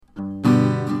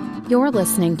You're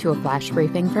listening to a flash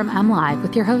briefing from MLive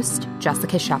with your host,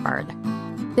 Jessica Shepard.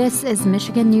 This is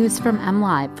Michigan News from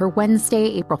MLive for Wednesday,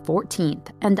 April 14th,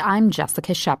 and I'm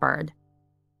Jessica Shepard.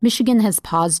 Michigan has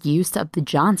paused use of the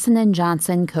Johnson &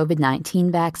 Johnson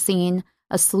COVID-19 vaccine.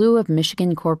 A slew of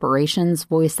Michigan corporations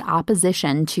voiced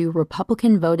opposition to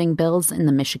Republican voting bills in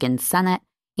the Michigan Senate,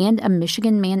 and a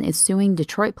Michigan man is suing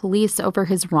Detroit police over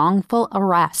his wrongful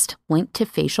arrest linked to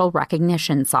facial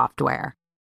recognition software.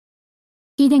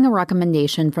 Heeding a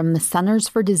recommendation from the Centers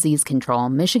for Disease Control,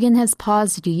 Michigan has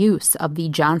paused use of the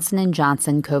Johnson &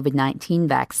 Johnson COVID-19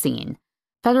 vaccine.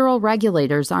 Federal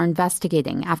regulators are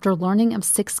investigating after learning of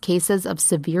 6 cases of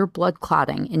severe blood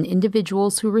clotting in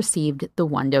individuals who received the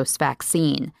one-dose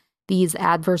vaccine. These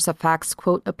adverse effects,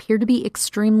 quote, appear to be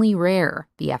extremely rare,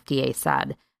 the FDA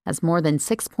said, as more than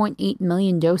 6.8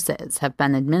 million doses have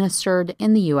been administered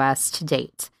in the U.S. to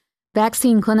date.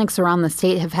 Vaccine clinics around the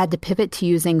state have had to pivot to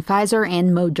using Pfizer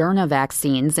and Moderna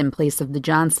vaccines in place of the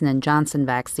Johnson & Johnson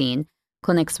vaccine.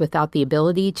 Clinics without the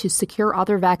ability to secure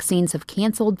other vaccines have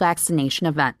canceled vaccination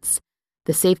events.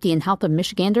 The safety and health of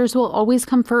Michiganders will always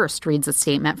come first, reads a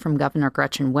statement from Governor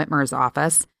Gretchen Whitmer's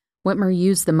office. Whitmer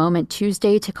used the moment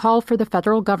Tuesday to call for the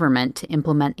federal government to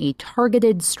implement a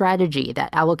targeted strategy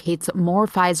that allocates more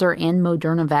Pfizer and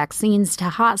Moderna vaccines to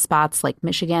hotspots like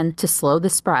Michigan to slow the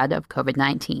spread of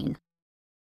COVID-19.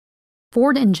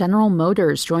 Ford and General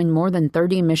Motors joined more than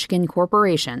 30 Michigan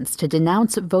corporations to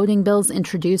denounce voting bills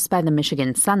introduced by the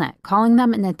Michigan Senate, calling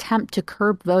them an attempt to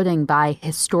curb voting by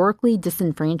historically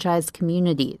disenfranchised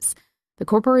communities. The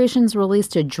corporations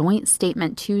released a joint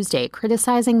statement Tuesday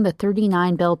criticizing the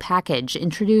 39-bill package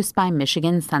introduced by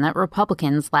Michigan Senate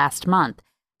Republicans last month.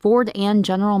 Ford and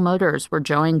General Motors were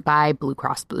joined by Blue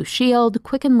Cross Blue Shield,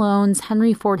 Quicken Loans,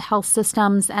 Henry Ford Health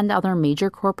Systems, and other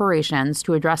major corporations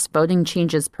to address voting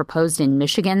changes proposed in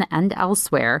Michigan and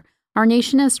elsewhere. Our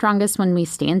nation is strongest when we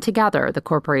stand together, the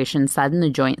corporation said in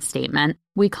the joint statement.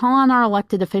 We call on our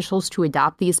elected officials to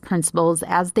adopt these principles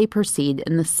as they proceed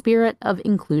in the spirit of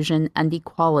inclusion and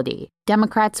equality.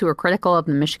 Democrats who are critical of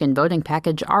the Michigan voting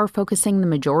package are focusing the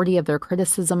majority of their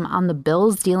criticism on the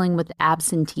bills dealing with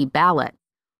absentee ballot.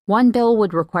 One bill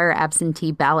would require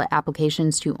absentee ballot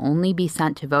applications to only be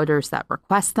sent to voters that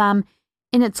request them.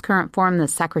 In its current form, the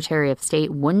Secretary of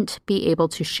State wouldn't be able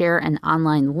to share an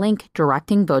online link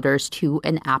directing voters to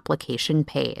an application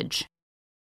page.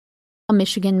 A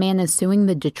Michigan man is suing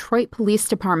the Detroit Police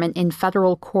Department in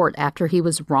federal court after he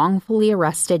was wrongfully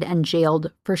arrested and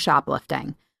jailed for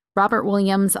shoplifting. Robert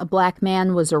Williams, a black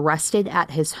man, was arrested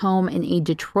at his home in a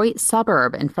Detroit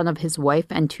suburb in front of his wife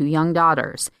and 2 young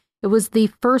daughters. It was the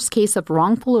first case of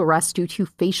wrongful arrest due to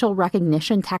facial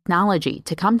recognition technology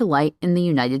to come to light in the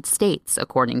United States,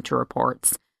 according to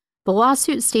reports. The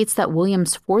lawsuit states that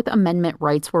Williams' Fourth Amendment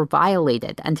rights were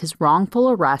violated, and his wrongful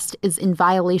arrest is in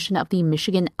violation of the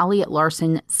Michigan Elliott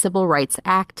Larson Civil Rights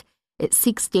Act. It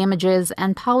seeks damages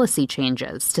and policy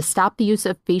changes to stop the use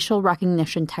of facial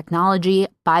recognition technology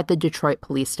by the Detroit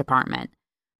Police Department.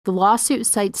 The lawsuit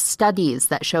cites studies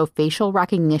that show facial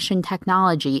recognition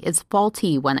technology is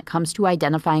faulty when it comes to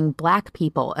identifying black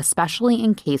people, especially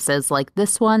in cases like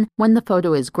this one when the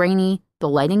photo is grainy, the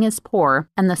lighting is poor,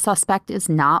 and the suspect is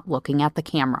not looking at the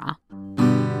camera.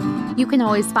 You can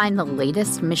always find the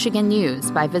latest Michigan news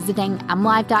by visiting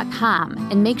mlive.com,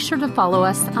 and make sure to follow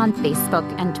us on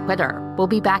Facebook and Twitter. We'll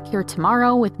be back here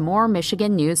tomorrow with more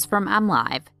Michigan news from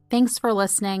MLive. Thanks for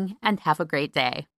listening, and have a great day.